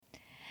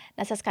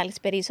να σας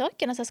καλησπερίσω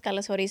και να σας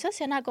καλωσορίσω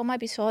σε ένα ακόμα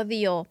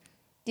επεισόδιο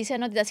της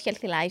ενότητας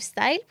Healthy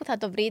Lifestyle που θα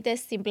το βρείτε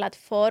στην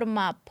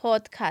πλατφόρμα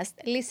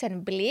podcast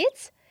Listen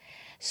Blitz.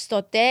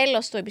 Στο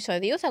τέλος του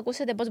επεισοδίου θα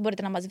ακούσετε πώς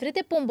μπορείτε να μας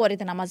βρείτε, πού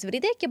μπορείτε να μας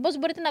βρείτε και πώς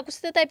μπορείτε να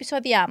ακούσετε τα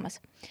επεισόδια μας.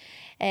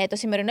 Το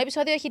σημερινό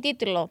επεισόδιο έχει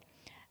τίτλο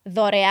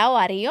 «Δωρεά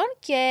οαρίων»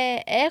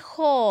 και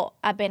έχω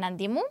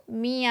απέναντί μου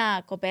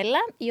μία κοπέλα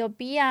η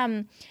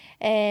οποία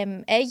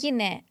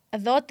έγινε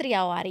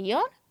δότρια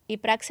οαρίων. Η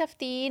πράξη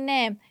αυτή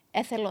είναι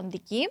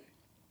εθελοντική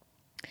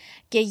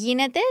και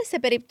γίνεται σε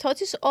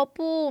περιπτώσεις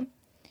όπου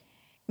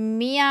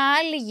μία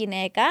άλλη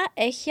γυναίκα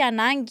έχει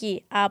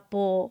ανάγκη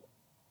από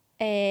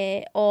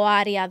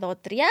οάρια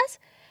δότριας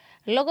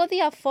λόγω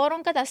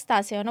διαφόρων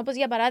καταστάσεων, όπως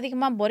για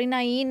παράδειγμα μπορεί να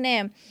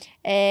είναι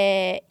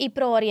η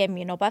προώρια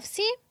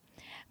εμμηνόπαυση,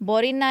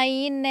 μπορεί να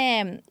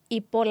είναι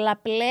οι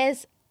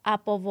πολλαπλές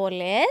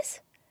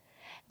αποβολές,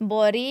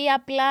 μπορεί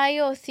απλά οι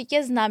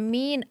οθήκες να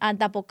μην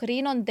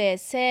ανταποκρίνονται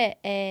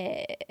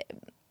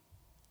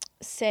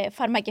σε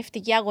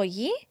φαρμακευτική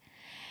αγωγή,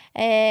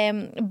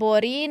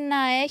 μπορεί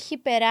να έχει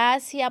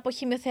περάσει από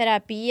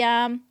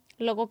χημειοθεραπεία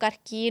λόγω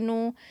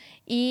καρκίνου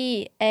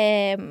ή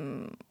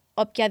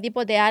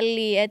οποιαδήποτε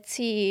άλλη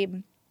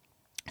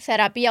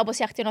θεραπεία όπως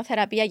η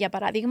ακτινοθεραπεία για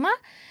παράδειγμα,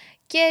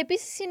 και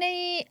επίσης είναι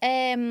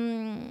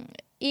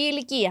η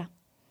ηλικία.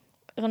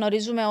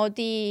 Γνωρίζουμε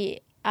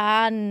ότι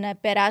αν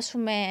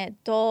περάσουμε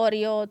το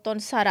όριο των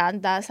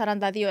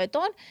 40-42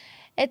 ετών,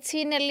 έτσι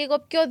είναι λίγο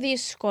πιο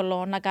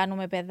δύσκολο να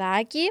κάνουμε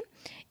παιδάκι.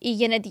 Οι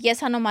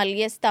γενετικές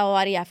ανομαλίες στα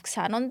οάρια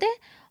αυξάνονται,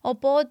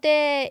 οπότε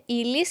η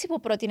λύση που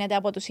προτείνεται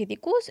από τους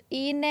ειδικούς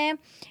είναι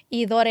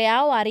η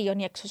δωρεά οαρίων,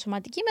 η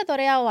εξωσωματική με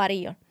δωρεά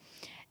οαρίων.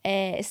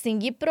 Στην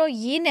Κύπρο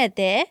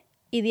γίνεται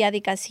η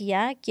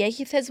διαδικασία και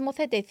έχει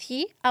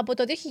θεσμοθετηθεί από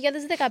το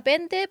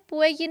 2015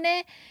 που έγινε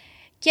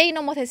και η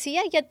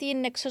νομοθεσία για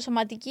την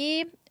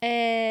εξωσωματική,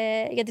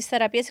 για τις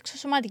θεραπείες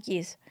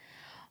εξωσωματικής.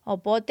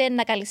 Οπότε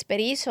να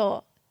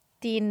καλησπερίσω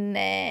την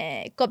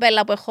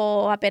κοπέλα που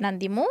έχω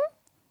απέναντι μου.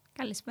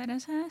 Καλησπέρα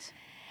σας.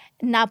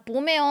 Να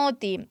πούμε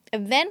ότι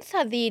δεν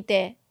θα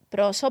δείτε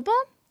πρόσωπο,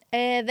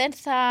 δεν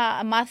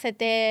θα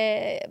μάθετε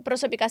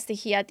προσωπικά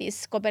στοιχεία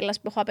της κοπέλας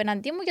που έχω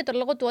απέναντί μου, για τον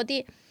λόγο του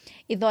ότι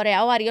η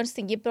δωρεά οαρίων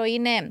στην Κύπρο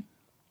είναι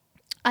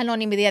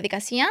ανώνυμη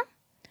διαδικασία.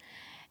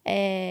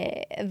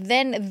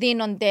 Δεν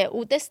δίνονται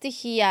ούτε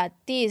στοιχεία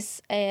της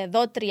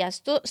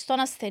δότριας στον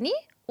ασθενή,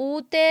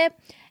 ούτε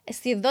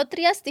στη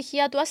δότρια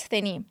στοιχεία του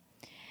ασθενή.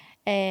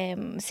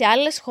 Σε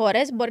άλλες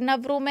χώρες μπορεί να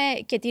βρούμε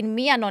και την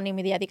μη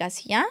ανώνυμη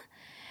διαδικασία,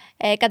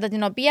 κατά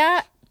την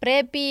οποία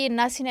πρέπει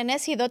να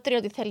συνενέσει η δότρια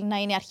ότι θέλει να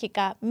είναι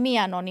αρχικά μη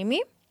ανώνυμη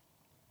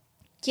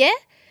και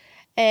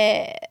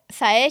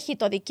θα έχει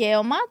το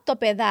δικαίωμα το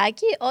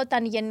παιδάκι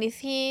όταν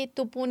γεννηθεί,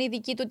 του πουν η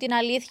δική του την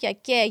αλήθεια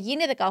και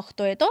γίνει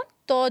 18 ετών,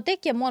 τότε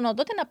και μόνο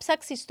τότε να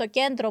ψάξει στο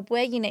κέντρο που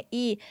έγινε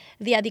η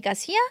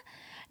διαδικασία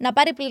να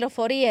πάρει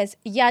πληροφορίες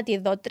για τη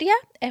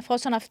δότρια,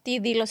 εφόσον αυτή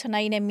δήλωσε να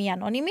είναι μη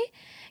ανώνυμη,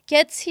 και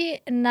έτσι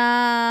να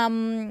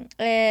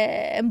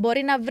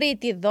μπορεί να βρει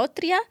τη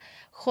δότρια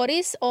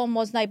χωρίς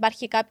όμως να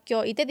υπάρχει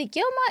κάποιο είτε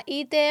δικαίωμα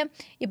είτε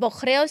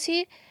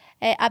υποχρέωση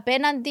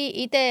απέναντι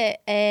είτε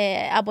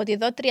από τη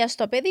δότρια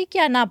στο παιδί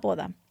και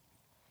ανάποδα.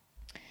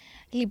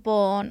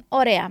 Λοιπόν,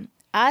 ωραία.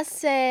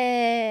 Ας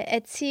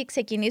έτσι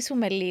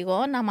ξεκινήσουμε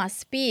λίγο να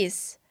μας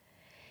πεις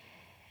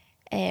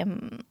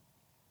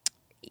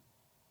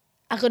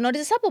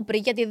γνώριζες από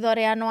πριν για τη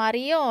δωρεά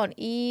οαρίων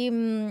ή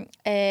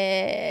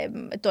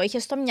το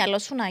είχες στο μυαλό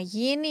σου να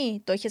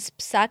γίνει, το είχες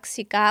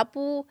ψάξει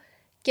κάπου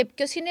και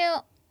ποιος είναι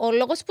ο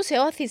λόγος που σε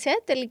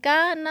όθησε τελικά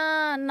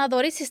να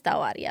δωρήσεις τα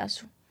οάρια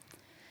σου?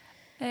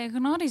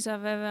 Γνώριζα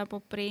βέβαια από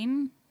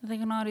πριν,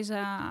 δεν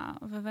γνώριζα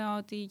βέβαια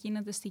ότι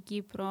γίνεται στην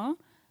Κύπρο,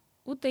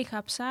 ούτε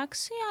είχα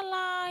ψάξει,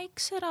 αλλά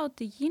ήξερα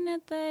ότι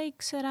γίνεται,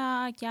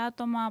 ήξερα και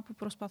άτομα που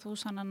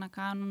προσπαθούσαν να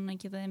κάνουν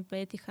και δεν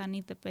πέτυχαν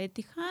είτε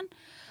πέτυχαν.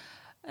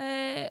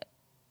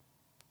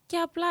 Και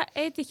απλά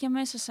έτυχε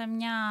μέσα σε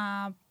μια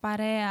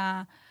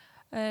παρέα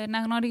να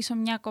γνωρίσω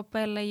μια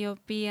κοπέλα η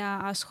οποία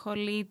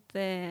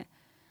ασχολείται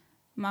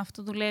με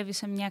αυτό, δουλεύει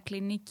σε μια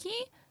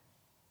κλινική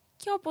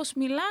και όπως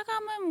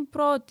μιλάγαμε μου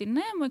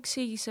πρότεινε, μου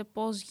εξήγησε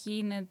πώς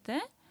γίνεται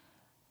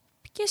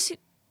και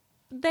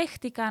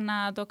δέχτηκα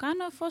να το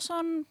κάνω,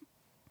 εφόσον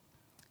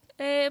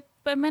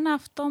εμένα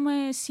αυτό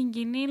με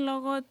συγκινεί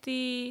λόγω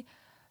ότι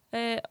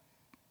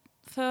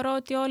θεωρώ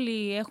ότι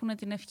όλοι έχουν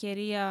την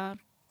ευκαιρία,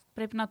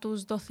 πρέπει να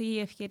τους δοθεί η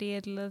ευκαιρία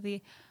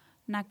δηλαδή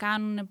να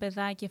κάνουν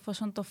παιδάκι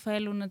εφόσον το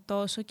θέλουν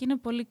τόσο, και είναι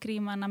πολύ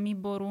κρίμα να μην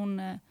μπορούν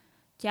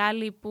και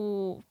άλλοι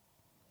που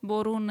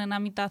μπορούν να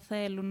μην τα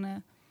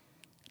θέλουν.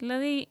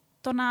 Δηλαδή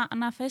το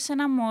να θες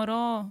ένα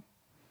μωρό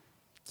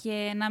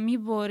και να μην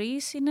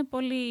μπορείς είναι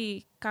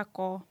πολύ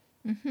κακό.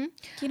 Mm-hmm.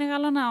 Και είναι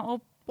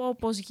καλό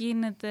όπως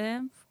γίνεται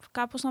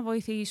κάπως να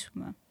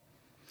βοηθήσουμε.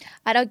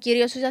 Άρα ο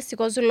κύριος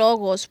ουσιαστικός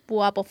λόγος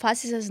που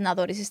αποφάσισες να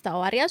δωρήσεις τα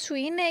οάρια σου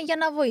είναι για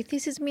να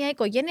βοηθήσεις μια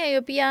οικογένεια η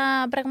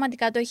οποία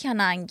πραγματικά το έχει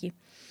ανάγκη.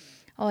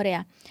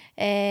 Ωραία.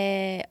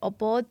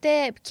 Οπότε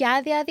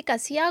ποια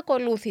διαδικασία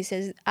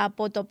ακολούθησες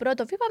από το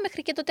πρώτο βήμα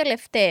μέχρι και το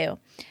τελευταίο?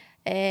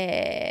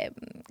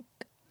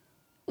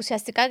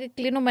 ουσιαστικά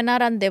κλείνουμε ένα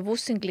ραντεβού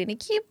στην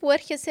κλινική που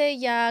έρχεσαι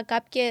για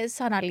κάποιες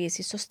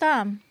αναλύσεις,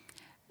 σωστά?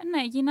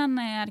 Ναι,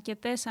 γίνανε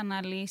αρκετές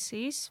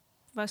αναλύσεις,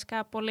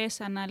 βασικά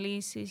πολλές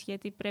αναλύσεις,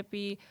 γιατί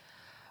πρέπει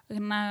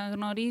να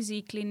γνωρίζει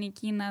η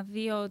κλινική, να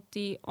δει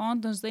ότι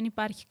όντως δεν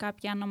υπάρχει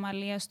κάποια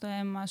ανομαλία στο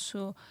αίμα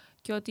σου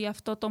και ότι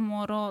αυτό το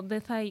μωρό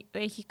δεν θα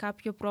έχει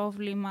κάποιο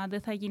πρόβλημα,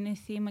 δεν θα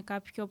γεννηθεί με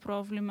κάποιο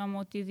πρόβλημα με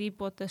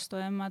οτιδήποτε στο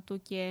αίμα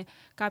του και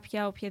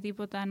κάποια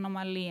οποιαδήποτε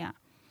ανομαλία.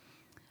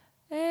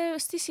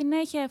 Στη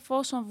συνέχεια,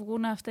 εφόσον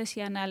βγουν αυτές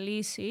οι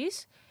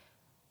αναλύσεις,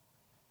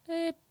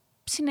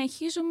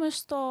 συνεχίζουμε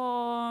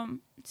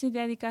στη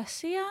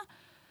διαδικασία,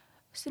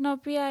 στην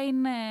οποία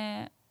είναι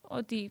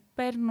ότι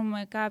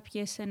παίρνουμε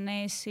κάποιες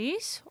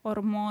ενέσεις,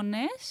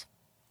 ορμόνες,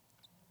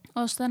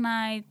 ώστε να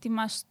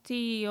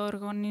ετοιμαστεί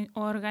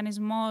ο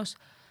οργανισμός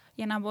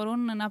για να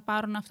μπορούν να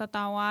πάρουν αυτά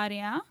τα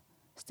οάρια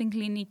στην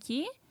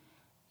κλινική.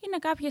 Είναι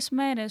κάποιες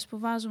μέρες που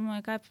βάζουμε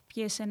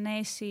κάποιες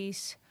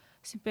ενέσεις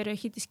στην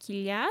περιοχή της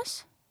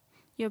κοιλιάς,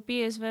 οι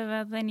οποίες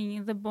βέβαια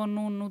δεν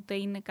πονούν, ούτε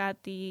είναι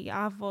κάτι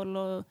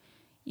άβολο,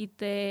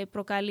 είτε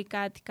προκαλεί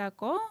κάτι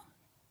κακό,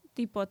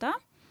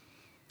 τίποτα.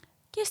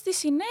 Και στη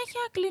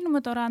συνέχεια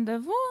κλείνουμε το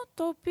ραντεβού,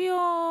 το οποίο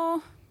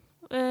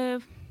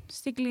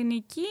στη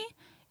κλινική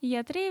οι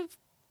γιατροί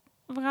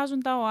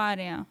βγάζουν τα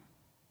οάρια.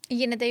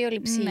 Γίνεται η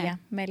ολιψία, Ναι.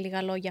 με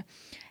λίγα λόγια.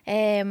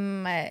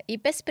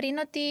 Είπες πριν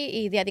ότι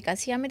η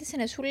διαδικασία με τις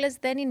ενεσούλες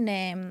δεν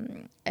είναι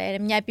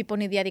μια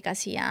επίπονη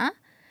διαδικασία,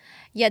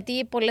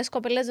 γιατί πολλές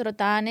κοπέλες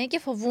ρωτάνε και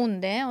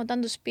φοβούνται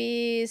όταν τους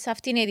πεις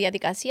αυτή είναι η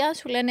διαδικασία,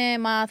 σου λένε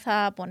μα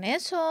θα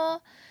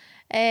πονέσω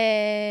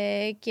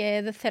και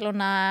δεν θέλω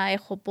να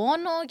έχω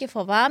πόνο και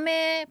φοβάμαι.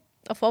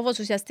 Ο φόβος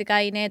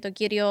ουσιαστικά είναι το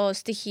κύριο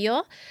στοιχείο,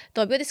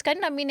 το οποίο τις κάνει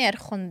να μην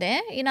έρχονται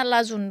ή να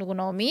αλλάζουν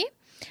γνώμη,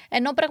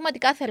 ενώ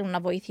πραγματικά θέλουν να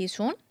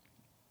βοηθήσουν.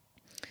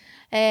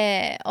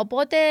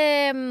 Οπότε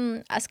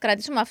ας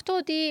κρατήσουμε αυτό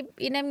ότι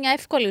είναι μια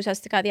εύκολη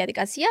ουσιαστικά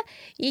διαδικασία.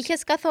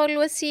 Είχες καθόλου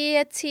εσύ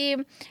έτσι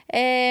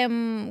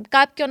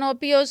κάποιον ο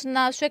οποίος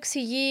να σου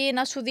εξηγεί,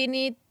 να σου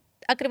δίνει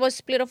ακριβώς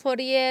τις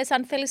πληροφορίες,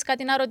 αν θέλεις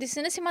κάτι να ρωτήσεις?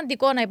 Είναι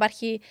σημαντικό να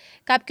υπάρχει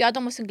κάποιο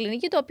άτομο στην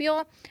κλινική το οποίο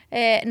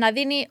να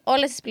δίνει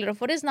όλες τις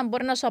πληροφορίες, να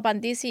μπορεί να σου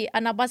απαντήσει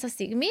ανά πάσα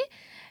στιγμή,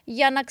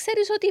 για να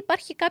ξέρεις ότι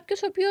υπάρχει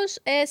κάποιος ο οποίος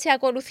σε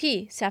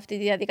ακολουθεί σε αυτή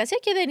τη διαδικασία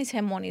και δεν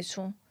είσαι μόνη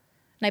σου.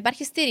 Να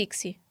υπάρχει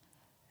στήριξη.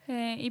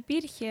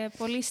 Υπήρχε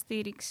πολλή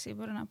στήριξη,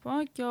 μπορώ να πω,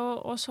 και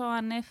όσο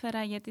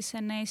ανέφερα για τις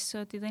ενέσεις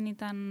ότι δεν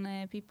ήταν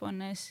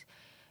επίπονες,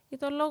 για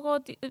το λόγο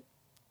ότι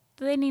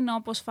δεν είναι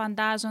όπως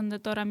φαντάζονται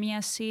τώρα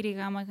μια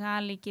σύριγγα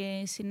μεγάλη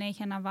και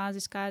συνέχεια να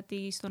βάζεις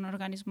κάτι στον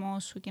οργανισμό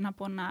σου και να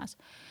πονάς.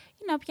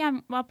 Είναι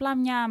απλά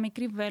μια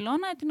μικρή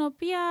βελόνα την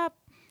οποία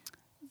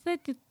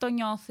δεν το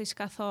νιώθεις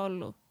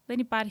καθόλου. Δεν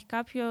υπάρχει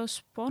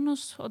κάποιος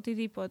πόνος,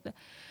 οτιδήποτε.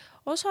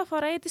 Όσο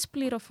αφορά τις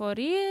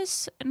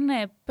πληροφορίες,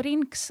 ναι, πριν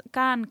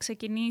καν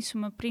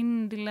ξεκινήσουμε,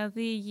 πριν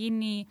δηλαδή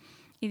γίνει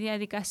η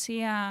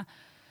διαδικασία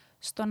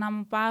στο να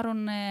μου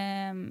πάρουν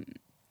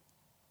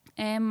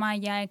αίμα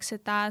για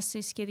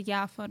εξετάσεις και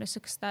διάφορες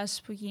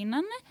εξετάσεις που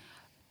γίνανε,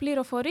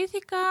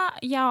 πληροφορήθηκα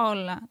για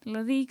όλα.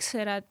 Δηλαδή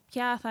ήξερα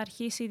ποια θα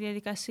αρχίσει η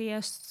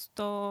διαδικασία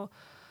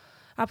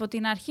από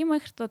την αρχή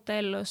μέχρι το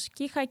τέλος.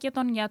 Και είχα και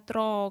τον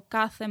γιατρό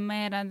κάθε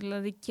μέρα,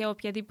 δηλαδή και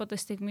οποιαδήποτε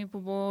στιγμή που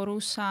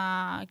μπορούσα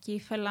και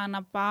ήθελα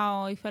να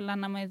πάω, ήθελα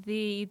να με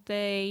δει, είτε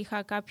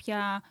είχα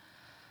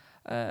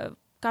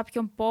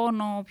κάποιον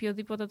πόνο,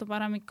 οποιοδήποτε το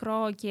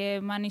παραμικρό και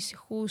με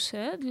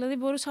ανησυχούσε. Δηλαδή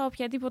μπορούσα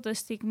οποιαδήποτε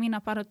στιγμή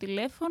να πάρω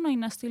τηλέφωνο ή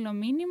να στείλω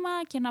μήνυμα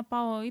και να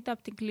πάω είτε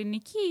από την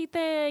κλινική είτε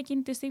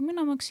εκείνη τη στιγμή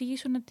να μου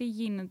εξηγήσουν τι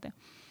γίνεται.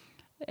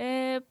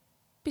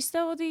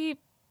 Πιστεύω ότι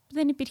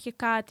δεν υπήρχε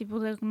κάτι που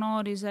δεν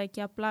γνώριζα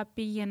και απλά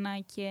πήγαινα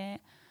και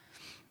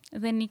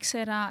δεν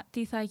ήξερα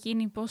τι θα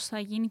γίνει, πώς θα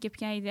γίνει και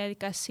ποια είναι η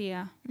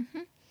διαδικασία.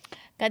 Mm-hmm.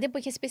 Κάτι που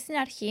είχες πει στην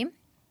αρχή,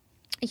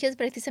 είχες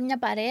βρεθεί σε μια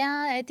παρέα,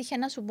 έτυχε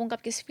να σου πούν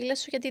κάποιες φίλες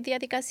σου για τη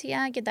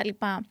διαδικασία κτλ.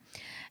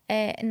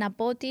 Να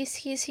πω ότι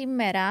ισχύει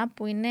σήμερα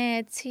που είναι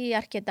έτσι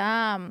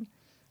αρκετά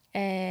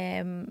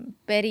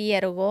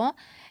περίεργο,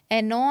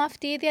 ενώ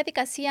αυτή η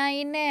διαδικασία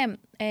είναι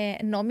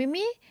νόμιμη,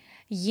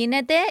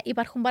 γίνεται,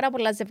 υπάρχουν πάρα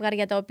πολλά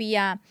ζευγάρια τα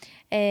οποία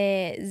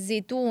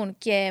ζητούν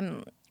και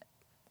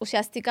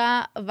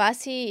ουσιαστικά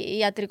βάσει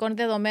ιατρικών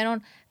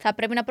δεδομένων θα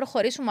πρέπει να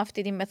προχωρήσουν με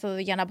αυτή τη μέθοδο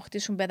για να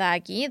αποκτήσουν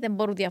παιδάκι, δεν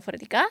μπορούν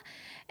διαφορετικά.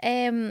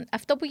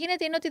 Αυτό που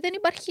γίνεται είναι ότι δεν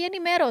υπάρχει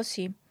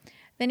ενημέρωση,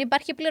 δεν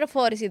υπάρχει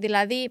πληροφόρηση,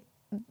 δηλαδή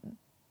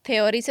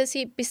θεωρείς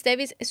εσύ,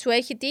 πιστεύεις, σου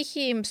έχει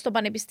τύχει στο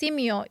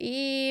πανεπιστήμιο ή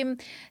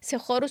σε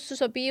χώρους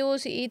στους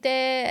οποίους είτε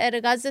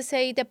εργάζεσαι,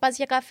 είτε πας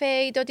για καφέ,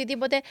 είτε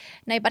οτιδήποτε,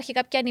 να υπάρχει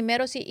κάποια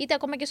ενημέρωση, είτε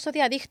ακόμα και στο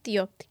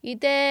διαδίκτυο,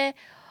 είτε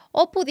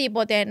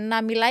οπουδήποτε,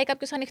 να μιλάει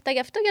κάποιος ανοιχτά γι'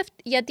 αυτό,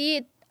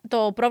 γιατί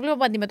το πρόβλημα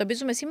που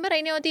αντιμετωπίζουμε σήμερα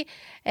είναι ότι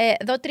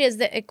δότριες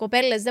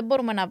κοπέλες δεν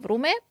μπορούμε να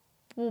βρούμε,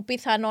 που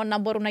πιθανόν να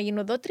μπορούν να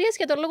γίνουν δότριες,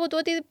 για τον λόγο του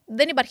ότι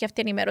δεν υπάρχει αυτή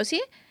η ενημέρωση.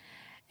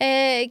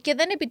 Και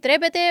δεν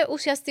επιτρέπεται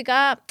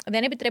ουσιαστικά,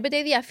 δεν επιτρέπεται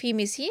η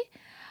διαφήμιση,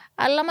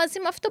 αλλά μαζί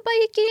με αυτό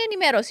πάει και η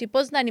ενημέρωση.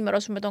 Πώς να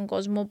ενημερώσουμε τον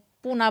κόσμο,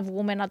 πού να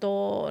βγούμε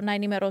να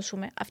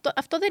ενημερώσουμε.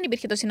 Αυτό δεν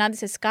υπήρχε, το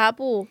συνάντησες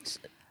κάπου?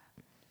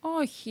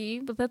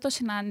 Όχι, δεν το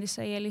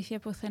συνάντησα η αλήθεια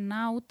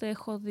πουθενά, ούτε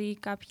έχω δει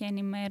κάποια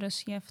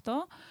ενημέρωση γι'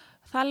 αυτό.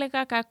 Θα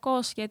έλεγα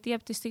κακώς, γιατί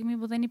από τη στιγμή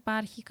που δεν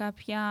υπάρχει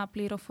κάποια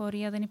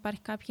πληροφορία, δεν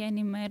υπάρχει κάποια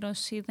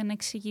ενημέρωση, δεν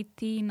εξηγεί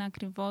τι είναι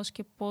ακριβώς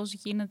και πώς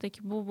γίνεται και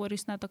πού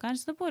μπορείς να το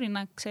κάνεις, δεν μπορεί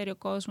να ξέρει ο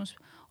κόσμος.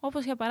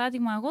 Όπως για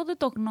παράδειγμα, εγώ δεν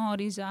το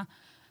γνώριζα.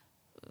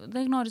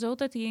 Δεν γνώριζα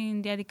ούτε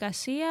την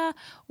διαδικασία,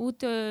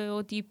 ούτε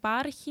ότι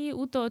υπάρχει,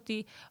 ούτε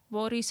ότι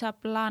μπορείς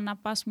απλά να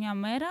πας μια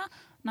μέρα,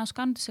 να σου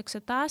κάνουν τις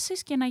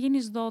εξετάσεις και να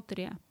γίνεις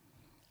δότρια.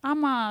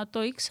 Άμα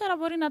το ήξερα,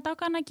 μπορεί να το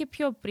έκανα και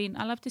πιο πριν,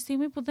 αλλά από τη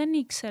στιγμή που δεν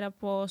ήξερα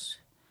πώς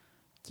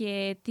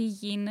και τι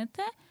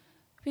γίνεται,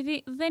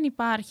 επειδή δεν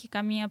υπάρχει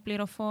καμία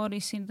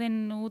πληροφόρηση,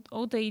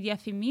 ούτε οι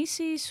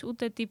διαφημίσεις,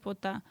 ούτε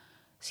τίποτα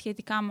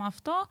σχετικά με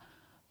αυτό,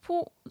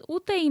 που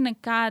ούτε είναι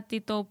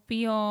κάτι το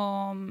οποίο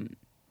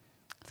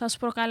θα σου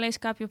προκαλέσει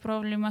κάποιο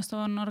πρόβλημα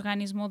στον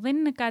οργανισμό, δεν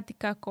είναι κάτι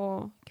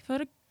κακό. Και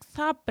θεωρώ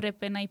θα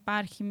έπρεπε να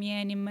υπάρχει μια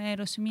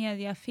ενημέρωση, μια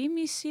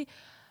διαφήμιση,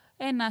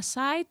 ένα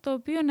site το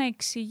οποίο να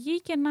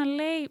εξηγεί και να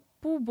λέει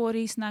πού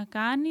μπορείς να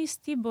κάνεις,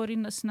 τι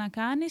μπορείς να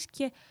κάνεις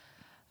και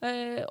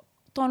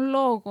τον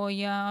λόγο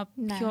για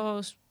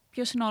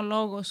ποιος είναι ο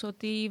λόγος,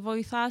 ότι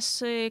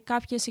βοηθάς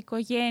κάποιες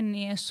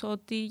οικογένειες,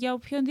 ότι για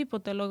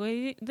οποιονδήποτε λόγο.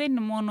 Δεν είναι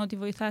μόνο ότι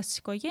βοηθάς τις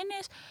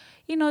οικογένειες,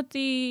 είναι ότι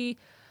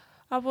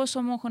από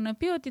όσο μου έχουν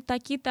πει ότι τα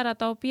κύτταρα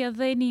τα οποία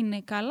δεν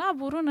είναι καλά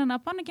μπορούν να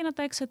πάνε και να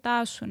τα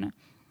εξετάσουν.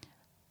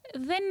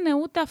 Δεν είναι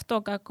ούτε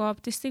αυτό κακό.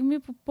 Από τη στιγμή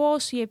που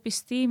πώς η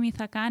επιστήμη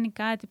θα κάνει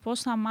κάτι,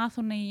 πώς θα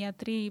μάθουν οι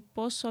γιατροί,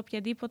 πώς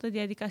οποιαδήποτε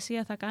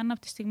διαδικασία θα κάνουν από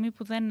τη στιγμή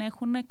που δεν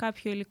έχουν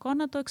κάποιο υλικό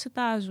να το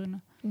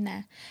εξετάζουν. Ναι.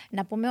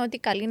 Να πούμε ότι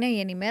καλή είναι η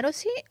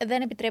ενημέρωση,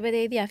 δεν επιτρέπεται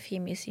η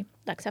διαφήμιση.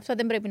 Εντάξει, αυτό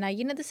δεν πρέπει να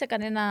γίνεται σε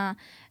κανένα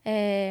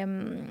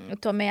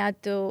τομέα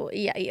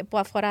που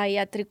αφορά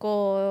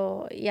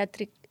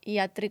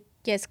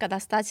ιατρικές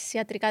καταστάσεις,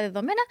 ιατρικά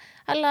δεδομένα,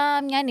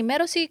 αλλά μια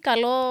ενημέρωση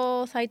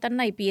καλό θα ήταν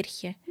να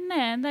υπήρχε.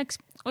 Ναι, εντάξει.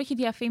 Όχι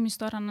διαφήμιση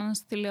τώρα να είναι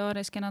στη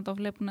τηλεόραση και να το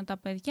βλέπουν τα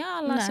παιδιά,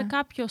 αλλά σε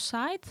κάποιο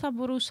site θα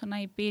μπορούσε να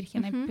υπήρχε,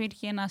 να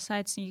υπήρχε ένα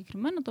site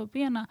συγκεκριμένο το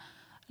οποίο να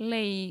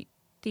λέει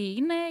τι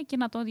είναι και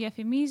να το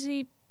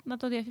διαφημίσει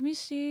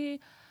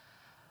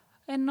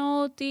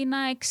ενώ ότι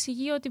να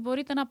εξηγεί ότι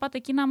μπορείτε να πάτε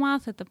εκεί να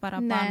μάθετε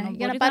παραπάνω. Ναι,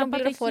 για να πάρουν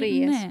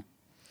πληροφορίες. Ναι,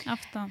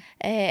 αυτό.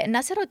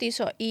 Να σε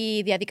ρωτήσω,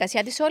 η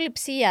διαδικασία της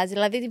ολιψίας,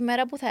 δηλαδή τη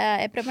μέρα που θα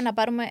έπρεπε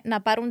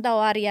να πάρουν τα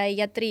οάρια οι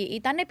γιατροί,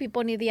 ήταν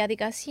επίπονη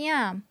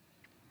διαδικασία?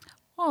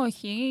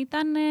 Όχι,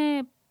 ήταν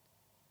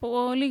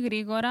πολύ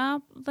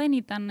γρήγορα, δεν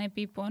ήταν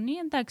επίπονη.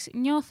 Εντάξει,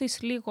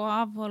 νιώθεις λίγο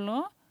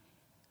άβολο,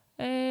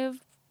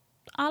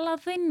 αλλά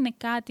δεν είναι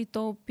κάτι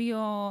το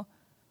οποίο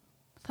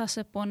θα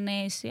σε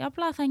πονέσει.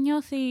 Απλά θα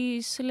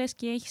νιώθεις, λες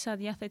και έχεις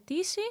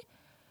αδιαθετήσει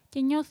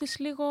και νιώθεις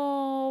λίγο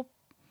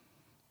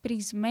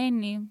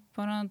πρισμένη,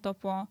 μπορώ να το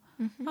πω.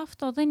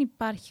 Αυτό, δεν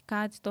υπάρχει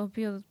κάτι το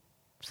οποίο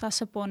θα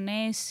σε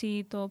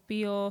πονέσει, το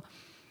οποίο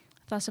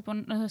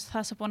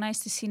θα σε πονάει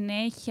στη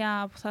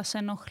συνέχεια, που θα σε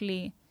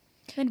ενοχλεί.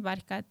 Δεν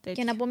υπάρχει κάτι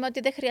τέτοιο. Και να πούμε ότι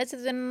δεν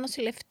χρειάζεται να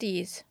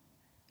νοσηλευτείς.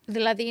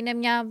 Δηλαδή είναι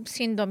μια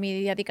σύντομη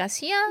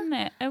διαδικασία,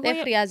 ναι, δεν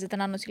χρειάζεται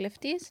να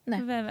νοσηλευτείς. Ναι.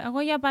 Βέβαια. Εγώ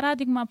για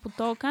παράδειγμα που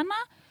το έκανα,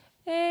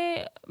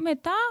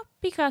 μετά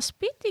πήγα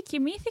σπίτι,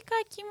 κοιμήθηκα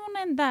και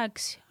ήμουν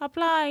εντάξει.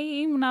 Απλά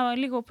ήμουν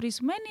λίγο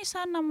πρισμένη,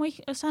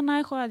 σαν να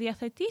έχω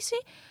αδιαθετήσει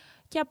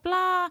και απλά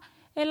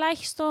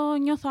ελάχιστο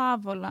νιώθω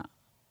άβολα.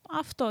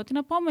 Αυτό, την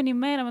επόμενη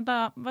μέρα,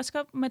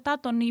 βασικά μετά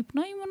τον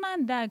ύπνο,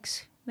 ήμουν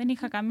εντάξει. Δεν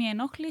είχα καμία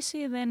ενόχληση,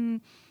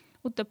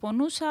 ούτε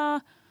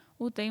πονούσα,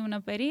 ούτε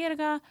ήμουν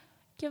περίεργα.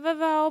 Και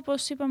βέβαια,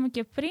 όπως είπαμε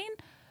και πριν,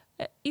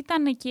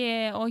 ήταν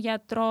και ο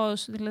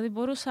γιατρός, δηλαδή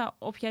μπορούσα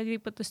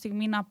οποιαδήποτε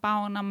στιγμή να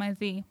πάω να με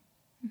δει.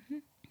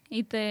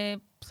 Είτε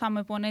θα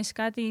με πονέσει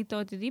κάτι, είτε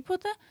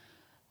οτιδήποτε.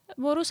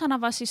 Μπορούσα να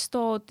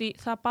βασιστώ ότι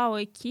θα πάω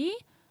εκεί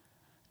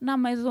να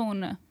με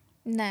δούνε.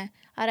 Ναι,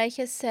 άρα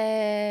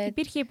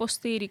υπήρχε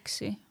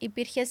υποστήριξη.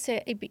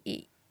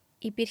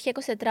 Υπήρχε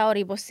 24 ώρη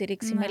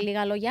υποστήριξη, με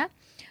λίγα λόγια.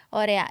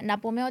 Ωραία. Να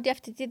πούμε ότι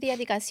αυτή τη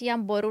διαδικασία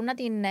μπορούν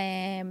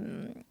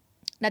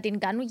να την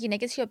κάνουν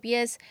γυναίκες οι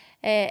οποίες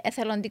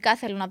εθελοντικά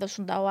θέλουν να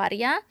δώσουν τα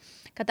οάρια.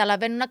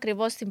 Καταλαβαίνουν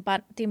ακριβώς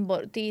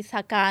τι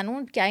θα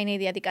κάνουν, ποια είναι η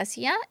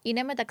διαδικασία.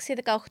 Είναι μεταξύ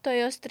 18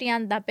 έως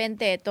 35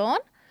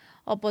 ετών.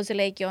 Όπως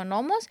λέει και ο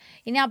νόμος,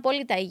 είναι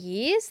απόλυτα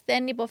υγιείς,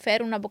 δεν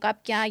υποφέρουν από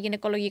κάποια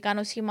γυναικολογικά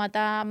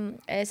νοσήματα,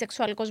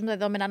 σεξουαλικώς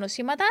δεδομένα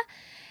νοσήματα,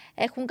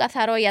 έχουν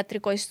καθαρό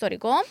ιατρικό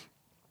ιστορικό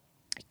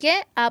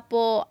και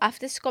από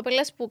αυτές τις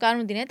κοπέλες που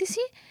κάνουν την αίτηση,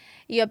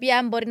 η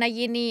οποία μπορεί να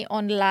γίνει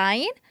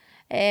online,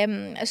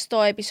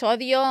 στο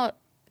επεισόδιο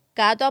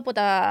κάτω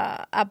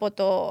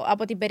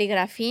από την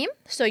περιγραφή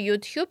στο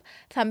YouTube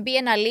θα μπει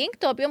ένα link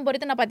το οποίο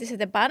μπορείτε να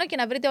πατήσετε πάνω και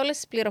να βρείτε όλες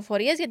τις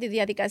πληροφορίες για τη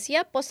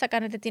διαδικασία, πώς θα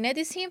κάνετε την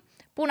αίτηση,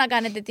 πού να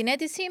κάνετε την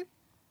αίτηση,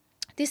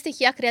 τι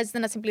στοιχεία χρειάζεται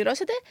να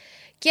συμπληρώσετε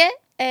και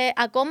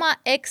ακόμα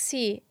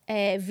 6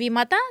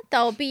 βήματα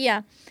τα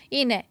οποία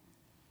είναι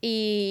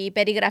η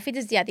περιγραφή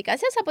της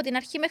διαδικασίας από την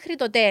αρχή μέχρι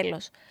το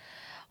τέλος.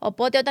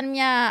 Οπότε όταν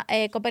μια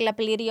κοπέλα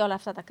πληρεί όλα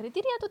αυτά τα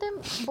κριτήρια, τότε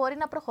μπορεί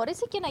να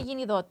προχωρήσει και να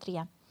γίνει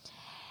δότρια.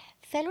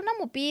 Θέλω να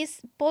μου πεις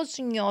πώς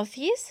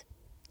νιώθεις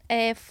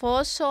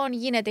εφόσον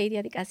γίνεται η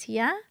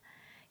διαδικασία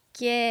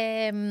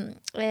και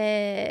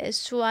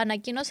σου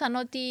ανακοίνωσαν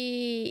ότι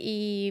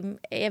η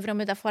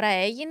ευρωμεταφορά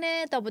έγινε,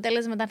 το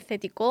αποτέλεσμα ήταν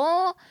θετικό,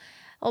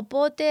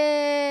 οπότε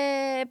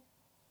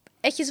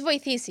έχεις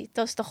βοηθήσει,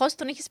 το στόχο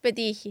τον έχεις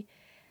πετύχει.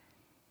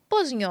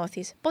 Πώς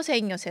νιώθεις, πώς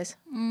ένιωσες?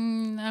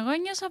 Εγώ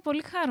νιώσα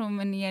πολύ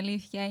χαρούμενη, η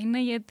αλήθεια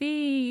είναι, γιατί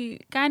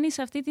κάνεις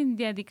αυτή τη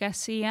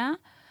διαδικασία,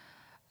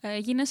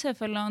 γίνεσαι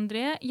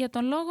εθελόντρια για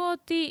τον λόγο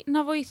ότι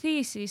να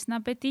βοηθήσεις,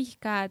 να πετύχει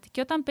κάτι.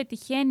 Και όταν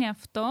πετυχαίνει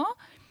αυτό,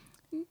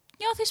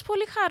 νιώθεις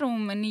πολύ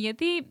χαρούμενη,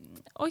 γιατί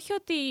όχι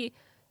ότι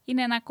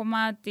είναι ένα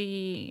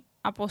κομμάτι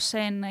από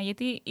σένα,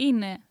 γιατί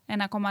είναι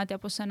ένα κομμάτι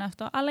από σένα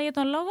αυτό, αλλά για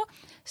τον λόγο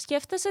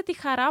σκέφτεσαι τη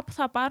χαρά που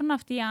θα πάρουν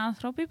αυτοί οι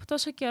άνθρωποι που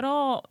τόσο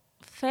καιρό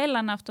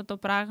θέλανε αυτό το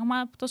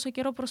πράγμα, που τόσο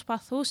καιρό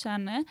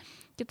προσπαθούσαν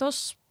και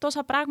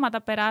τόσα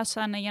πράγματα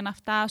περάσανε για να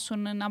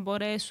φτάσουν, να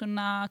μπορέσουν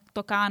να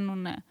το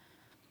κάνουν.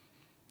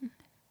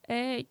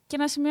 Και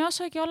να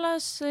σημειώσω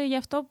κιόλας για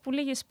αυτό που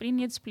λέγες πριν,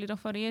 για τις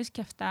πληροφορίες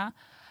και αυτά,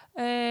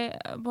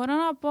 μπορώ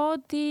να πω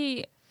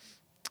ότι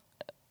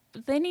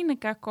δεν είναι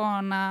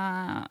κακό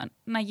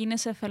να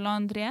γίνεσαι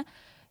εθελόντρια.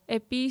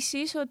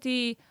 Επίσης,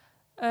 ότι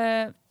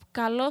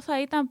καλό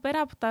θα ήταν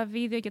πέρα από τα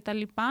βίντεο και τα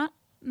λοιπά,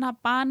 να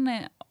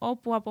πάνε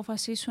όπου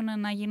αποφασίσουν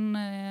να γίνουν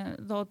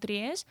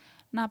δότριες,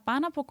 να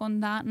πάνε από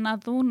κοντά, να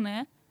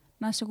δούνε,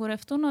 να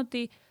σιγουρευτούν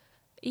ότι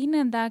είναι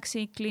εντάξει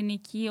η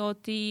κλινική,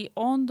 ότι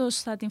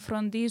όντως θα την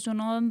φροντίζουν,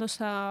 όντως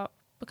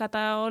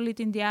κατά όλη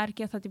την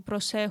διάρκεια θα την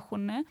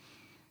προσέχουν.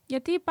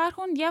 Γιατί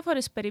υπάρχουν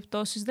διάφορες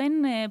περιπτώσεις. Δεν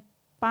είναι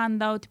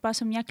πάντα ότι πας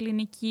σε μια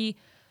κλινική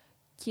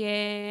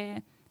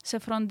και σε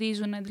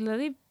φροντίζουν.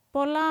 Δηλαδή,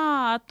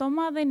 πολλά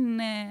άτομα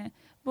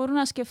μπορούν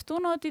να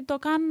σκεφτούν ότι το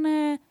κάνουν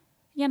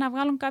για να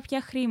βγάλουν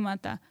κάποια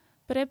χρήματα.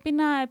 Πρέπει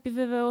να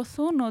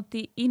επιβεβαιωθούν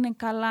ότι είναι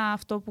καλά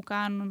αυτό που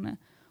κάνουν.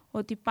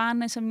 Ότι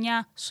πάνε σε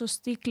μια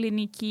σωστή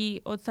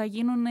κλινική, ότι θα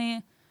γίνουν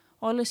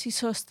όλες οι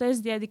σωστές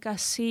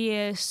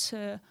διαδικασίες,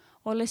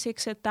 όλες οι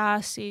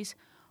εξετάσεις,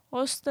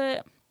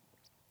 ώστε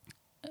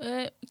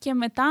και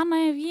μετά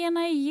να βγει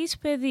ένα υγιής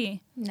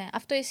παιδί. Ναι,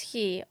 αυτό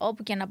ισχύει.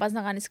 Όπου και να πας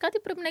να κάνεις κάτι,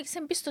 πρέπει να έχεις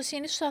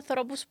εμπιστοσύνη στους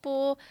ανθρώπους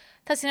που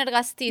θα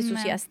συνεργαστείς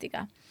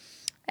ουσιαστικά.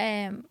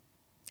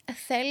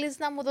 Θέλεις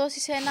να μου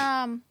δώσεις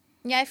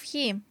μια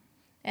ευχή,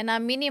 ένα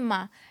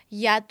μήνυμα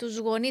για τους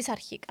γονείς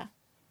αρχικά?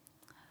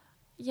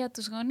 Για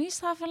τους γονείς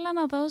θα ήθελα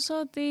να δώσω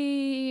ότι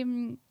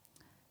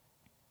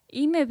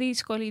είναι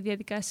δύσκολη η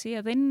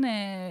διαδικασία, δεν είναι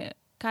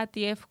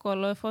κάτι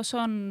εύκολο,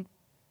 εφόσον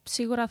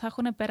σίγουρα θα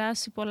έχουν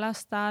περάσει πολλά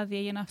στάδια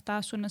για να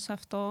φτάσουν σε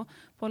αυτό,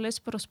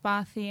 πολλές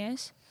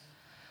προσπάθειες.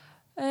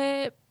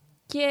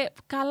 Και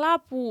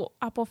καλά που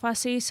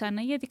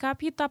αποφασίσανε, γιατί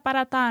κάποιοι τα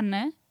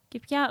παρατάνε και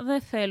πια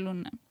δεν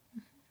θέλουν.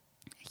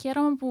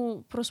 Χαίρομαι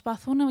που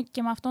προσπαθούν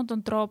και με αυτόν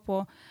τον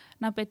τρόπο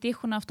να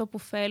πετύχουν αυτό που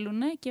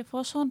θέλουν και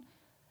εφόσον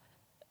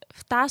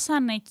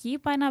φτάσανε εκεί,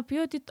 πάει να πει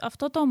ότι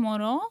αυτό το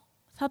μωρό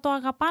θα το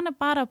αγαπάνε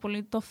πάρα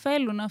πολύ, το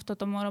θέλουν αυτό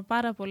το μωρό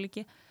πάρα πολύ.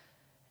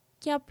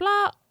 Και απλά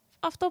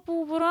αυτό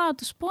που μπορώ να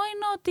τους πω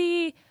είναι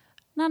ότι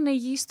να είναι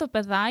υγιής το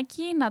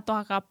παιδάκι, να το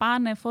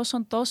αγαπάνε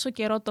εφόσον τόσο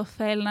καιρό το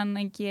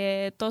θέλανε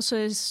και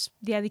τόσες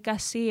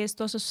διαδικασίες,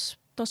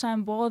 τόσα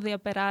εμπόδια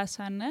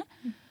περάσανε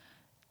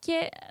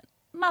και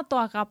να το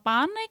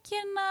αγαπάνε και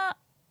να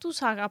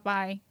τους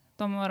αγαπάει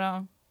το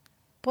μωρό.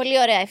 Πολύ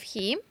ωραία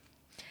ευχή.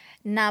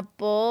 Να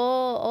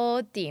πω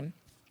ότι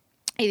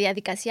η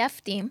διαδικασία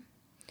αυτή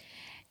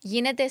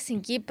γίνεται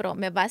στην Κύπρο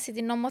με βάση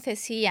την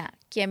νομοθεσία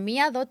και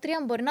μία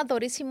δότρια μπορεί να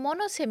δωρήσει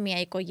μόνο σε μία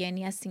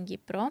οικογένεια στην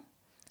Κύπρο.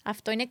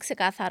 Αυτό είναι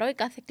ξεκάθαρο. Η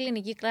κάθε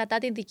κλινική κρατά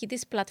την δική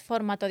της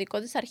πλατφόρμα, το δικό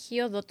της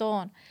αρχείο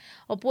δοτών,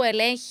 όπου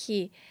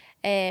ελέγχει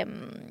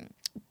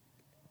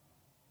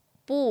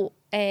που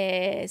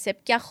σε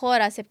ποια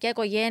χώρα, σε ποια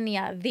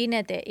οικογένεια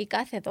δίνεται η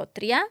κάθε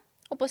δότρια,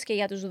 όπως και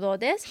για τους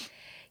δότες.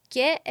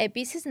 Και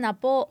επίσης να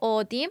πω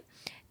ότι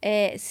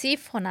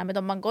σύμφωνα με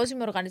τον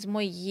Παγκόσμιο Οργανισμό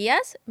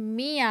Υγείας,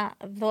 μία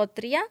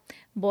δότρια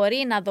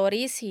μπορεί να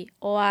δωρήσει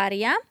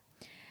οάρια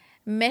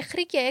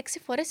μέχρι και 6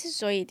 φορές στη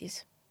ζωή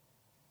της.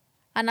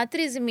 Ανά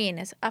 3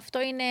 μήνες.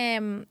 Αυτό είναι,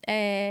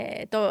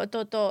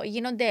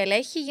 γίνονται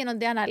ελέγχοι,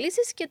 γίνονται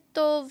αναλύσεις και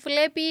το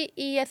βλέπει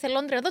η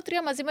εθελόντρια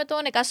δότρια μαζί με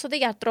τον εκάστοτε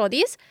γιατρό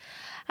της.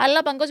 Αλλά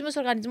ο Παγκόσμιος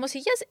Οργανισμός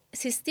Υγείας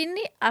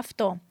συστήνει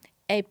αυτό.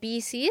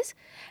 Επίσης,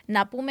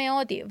 να πούμε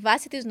ότι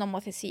βάσει της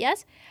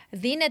νομοθεσίας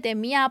δίνεται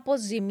μία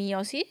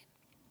αποζημίωση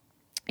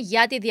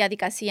για τη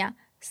διαδικασία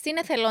στην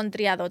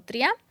εθελόντρια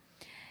δότρια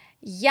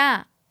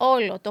για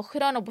όλο το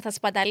χρόνο που θα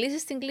σπαταλήσει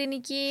στην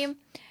κλινική,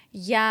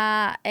 για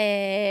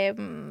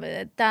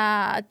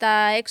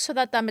τα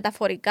έξοδα τα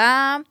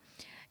μεταφορικά,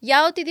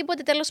 για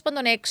οτιδήποτε τέλος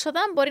πάντων έξοδα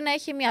μπορεί να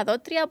έχει μία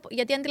δότρια,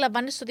 γιατί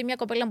αντιλαμβάνεστε ότι μία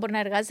κοπέλα μπορεί να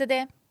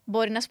εργάζεται,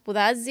 μπορεί να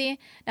σπουδάζει,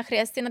 να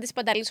χρειαστεί να τη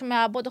σπαταλήσουμε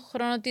από το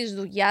χρόνο της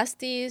δουλειάς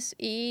της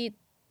ή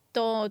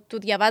του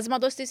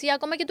διαβάσματος της ή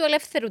ακόμα και του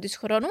ελεύθερου της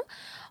χρόνου.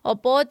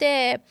 Οπότε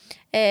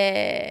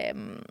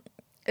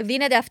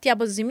δίνεται αυτή η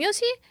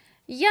αποζημίωση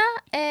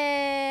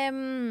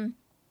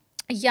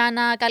για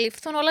να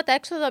καλυφθούν όλα τα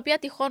έξοδα τα οποία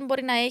τυχόν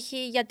μπορεί να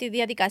έχει για τη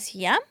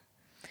διαδικασία.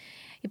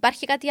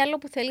 Υπάρχει κάτι άλλο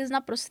που θέλεις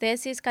να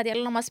προσθέσεις, κάτι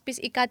άλλο να μας πεις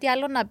ή κάτι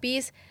άλλο να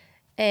πεις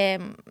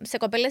σε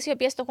κοπέλες οι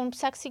οποίες το έχουν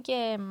ψάξει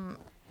και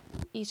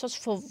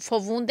ίσως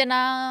φοβούνται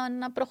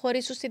να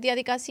προχωρήσουν στη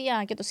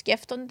διαδικασία και το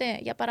σκέφτονται,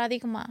 για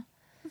παράδειγμα?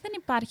 Δεν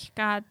υπάρχει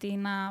κάτι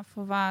να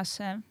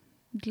φοβάσαι.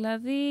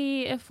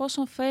 Δηλαδή,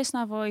 εφόσον θες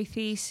να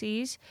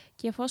βοηθήσεις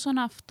και εφόσον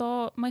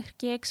αυτό μέχρι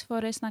και 6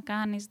 φορές να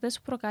κάνεις δεν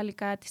σου προκαλεί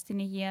κάτι στην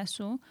υγεία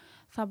σου,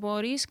 θα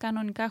μπορείς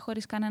κανονικά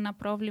χωρίς κανένα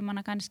πρόβλημα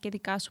να κάνεις και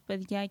δικά σου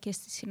παιδιά και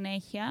στη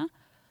συνέχεια.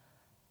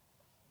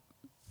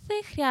 Δεν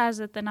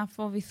χρειάζεται να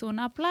φοβηθούν,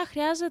 απλά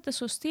χρειάζεται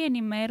σωστή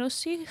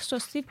ενημέρωση,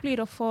 σωστή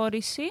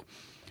πληροφόρηση,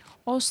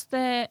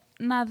 ώστε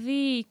να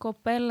δει η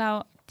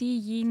κοπέλα τι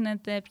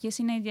γίνεται, ποιες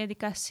είναι οι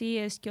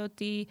διαδικασίες και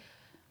ότι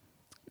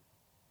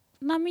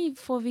να μην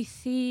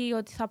φοβηθεί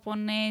ότι θα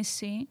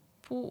πονέσει,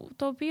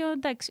 το οποίο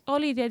εντάξει,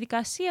 όλη η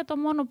διαδικασία το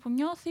μόνο που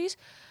νιώθεις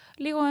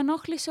λίγο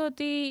ενόχληση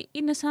ότι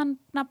είναι σαν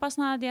να πας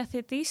να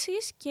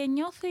διαθετήσεις και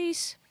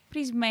νιώθεις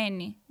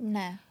πρισμένη.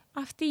 Ναι.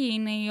 Αυτή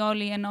είναι η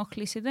όλη η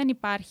ενόχληση, δεν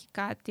υπάρχει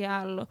κάτι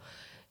άλλο.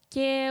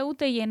 Και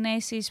ούτε οι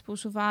γενέσεις που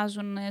σου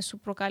βάζουν σου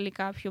προκαλεί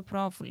κάποιο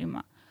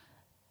πρόβλημα.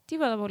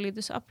 Τίποτα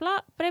απολύτως.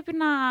 Απλά πρέπει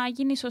να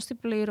γίνει σωστή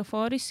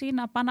πληροφόρηση,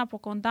 να πάνε από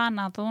κοντά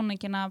να δουν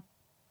και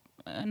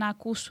να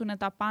ακούσουν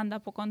τα πάντα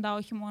από κοντά,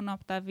 όχι μόνο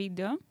από τα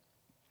βίντεο.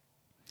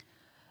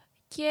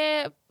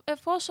 Και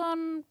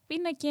εφόσον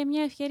είναι και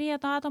μια ευκαιρία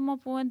τα άτομα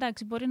που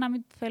εντάξει μπορεί να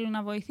μην θέλουν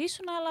να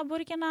βοηθήσουν, αλλά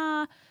μπορεί και να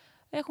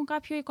έχουν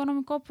κάποιο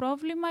οικονομικό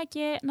πρόβλημα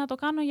και να το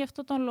κάνουν γι'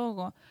 αυτό τον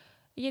λόγο.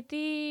 Γιατί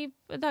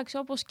εντάξει,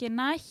 όπως και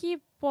να έχει,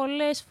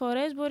 πολλές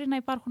φορές μπορεί να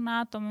υπάρχουν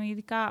άτομα,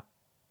 ειδικά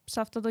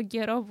σε αυτόν τον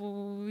καιρό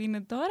που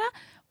είναι τώρα,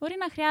 μπορεί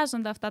να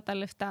χρειάζονται αυτά τα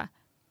λεφτά.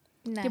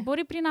 Ναι. Και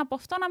μπορεί πριν από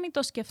αυτό να μην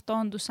το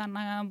σκεφτόντουσαν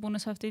να μπουν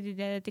σε αυτή τη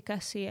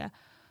διαδικασία.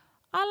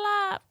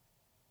 Αλλά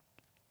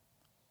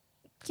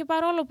και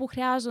παρόλο που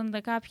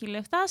χρειάζονται κάποιοι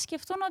λεφτά,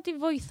 σκεφτούν ότι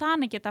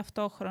βοηθάνε και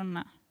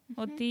ταυτόχρονα.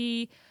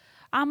 Ότι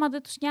άμα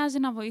δεν τους νοιάζει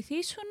να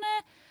βοηθήσουν,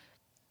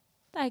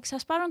 εντάξει,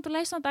 ας πάρουν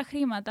τουλάχιστον τα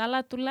χρήματα,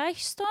 αλλά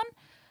τουλάχιστον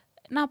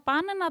να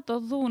πάνε να το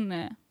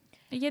δούνε.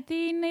 Γιατί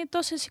είναι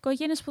τόσες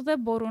οικογένειες που δεν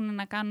μπορούν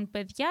να κάνουν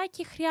παιδιά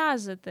και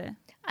χρειάζεται.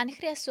 Αν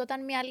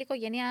χρειαζόταν μια άλλη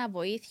οικογένεια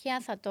βοήθεια,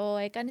 θα το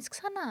έκανες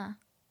ξανά?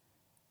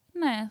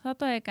 Ναι, θα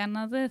το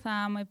έκανα. Δεν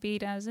θα με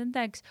πείραζε.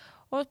 Εντάξει.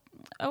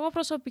 Εγώ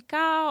προσωπικά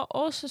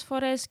όσες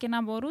φορές και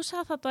να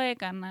μπορούσα θα το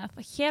έκανα.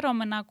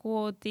 Χαίρομαι να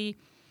ακούω ότι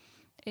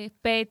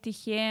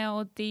πέτυχε,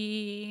 ότι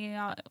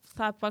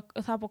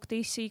θα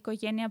αποκτήσει η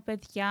οικογένεια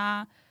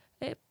παιδιά.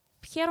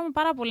 Χαίρομαι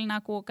πάρα πολύ να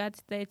ακούω κάτι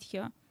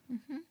τέτοιο.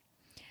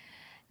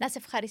 Να σε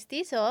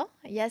ευχαριστήσω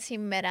για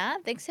σήμερα.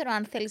 Δεν ξέρω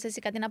αν θέλεις εσύ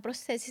κάτι να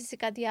προσθέσεις ή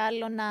κάτι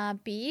άλλο να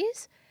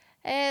πεις.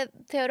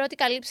 Θεωρώ ότι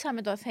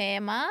καλύψαμε το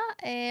θέμα.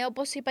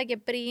 Όπως είπα και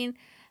πριν,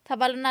 θα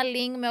βάλω ένα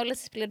link με όλες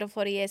τις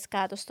πληροφορίες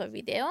κάτω στο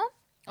βίντεο.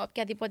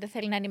 Οποιαδήποτε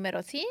θέλει να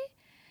ενημερωθεί.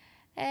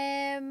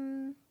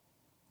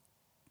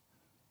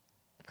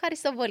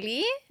 Ευχαριστώ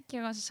πολύ. Και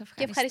εγώ σας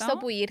ευχαριστώ. Και ευχαριστώ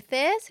που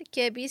ήρθες.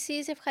 Και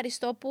επίσης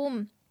ευχαριστώ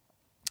που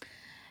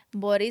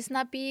μπορείς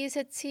να πεις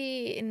έτσι,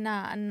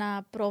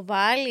 να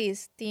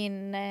προβάλλεις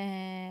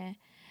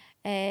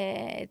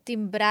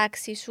την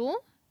πράξη σου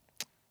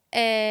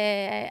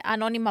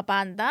ανώνυμα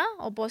πάντα,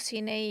 όπως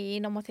είναι η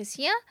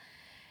νομοθεσία,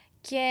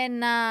 και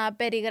να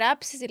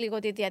περιγράψεις λίγο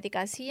τη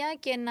διαδικασία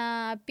και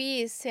να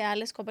πεις σε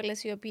άλλες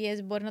κοπέλες οι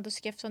οποίες μπορεί να το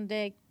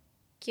σκέφτονται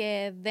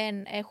και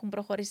δεν έχουν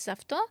προχωρήσει σε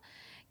αυτό,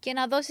 και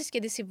να δώσεις και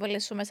τις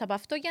συμβολές σου μέσα από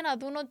αυτό για να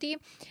δουν ότι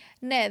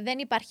ναι, δεν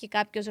υπάρχει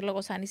κάποιος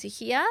λόγος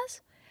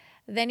ανησυχίας,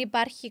 δεν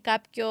υπάρχει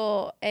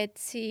κάποιο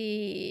έτσι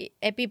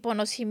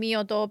επίπονο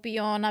σημείο το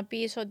οποίο να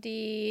πεις ότι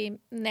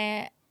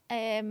ναι,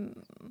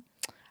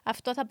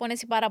 αυτό θα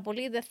πονέσει πάρα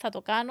πολύ, δεν θα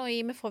το κάνω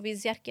ή με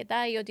φοβίζει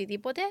αρκετά ή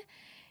οτιδήποτε.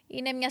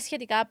 Είναι μια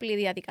σχετικά απλή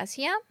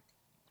διαδικασία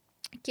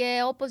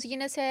και όπως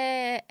γίνεσαι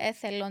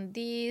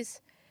εθελοντής,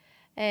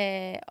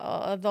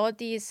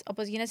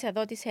 όπως γίνεσαι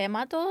δότης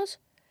αίματος,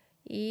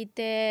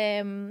 είτε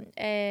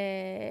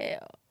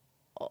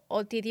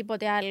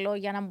οτιδήποτε άλλο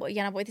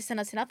για να βοηθήσεις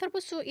έναν συνάνθρωπο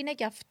σου, είναι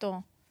και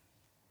αυτό.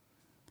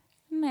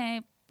 Ναι,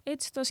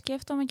 έτσι το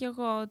σκέφτομαι κι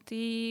εγώ,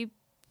 ότι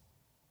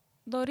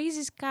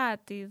δωρίζεις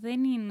κάτι,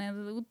 δεν είναι,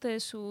 ούτε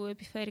σου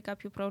επιφέρει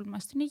κάποιο πρόβλημα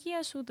στην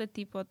υγεία σου, ούτε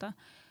τίποτα.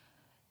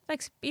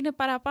 Εντάξει, είναι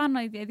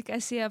παραπάνω η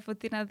διαδικασία από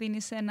ότι να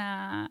δίνεις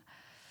αίμα,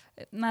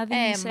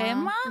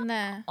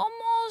 ναι.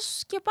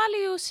 Όμως και πάλι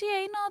η ουσία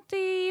είναι ότι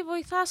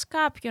βοηθάς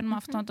κάποιον με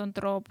αυτόν τον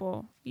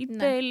τρόπο.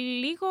 Είτε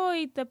λίγο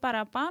είτε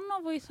παραπάνω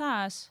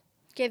βοηθάς.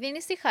 Και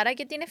δίνεις τη χαρά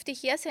και την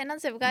ευτυχία σε έναν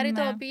ζευγάρι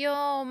το οποίο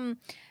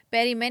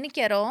περιμένει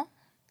καιρό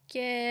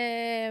και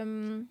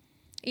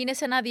είναι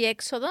σε ένα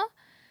διέξοδο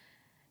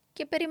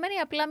και περιμένει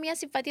απλά μια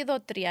συμβατή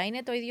δότρια.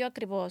 Είναι το ίδιο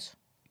ακριβώς.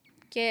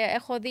 Και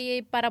έχω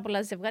δει πάρα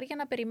πολλά ζευγάρια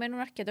να περιμένουν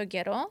αρκετό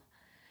καιρό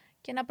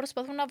και να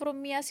προσπαθούν να βρουν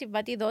μια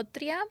συμβατή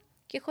δότρια.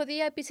 Και έχω δει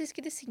επίσης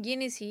και τη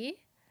συγκίνηση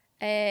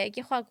και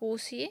έχω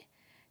ακούσει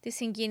τη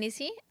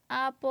συγκίνηση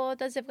από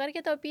τα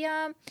ζευγάρια τα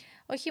οποία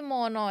όχι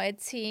μόνο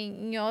έτσι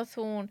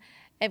νιώθουν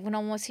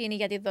ευγνωμοσύνη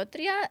για τη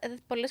δότρια.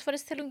 Πολλές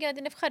φορές θέλουν και να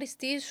την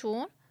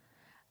ευχαριστήσουν,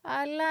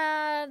 αλλά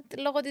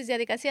λόγω της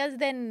διαδικασίας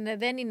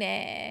δεν είναι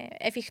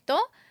εφικτό.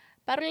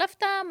 Παρ' όλα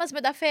αυτά μας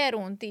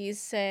μεταφέρουν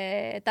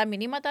τα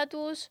μηνύματα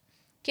τους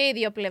και οι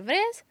δύο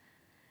πλευρές.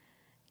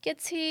 Και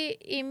έτσι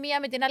η μία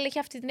με την άλλη έχει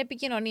αυτή την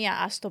επικοινωνία,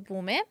 ας το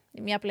πούμε,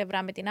 η μία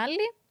πλευρά με την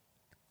άλλη.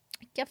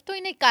 Και αυτό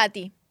είναι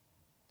κάτι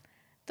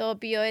το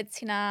οποίο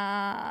έτσι να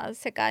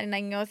σε κάνει να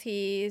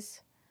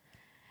νιώθεις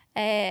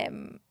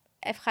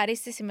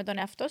ευχαρίστηση με τον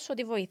εαυτό σου,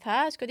 ότι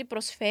βοηθάς και ότι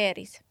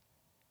προσφέρεις.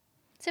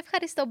 Σε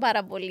ευχαριστώ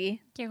πάρα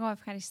πολύ. Και εγώ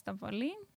ευχαριστώ πολύ.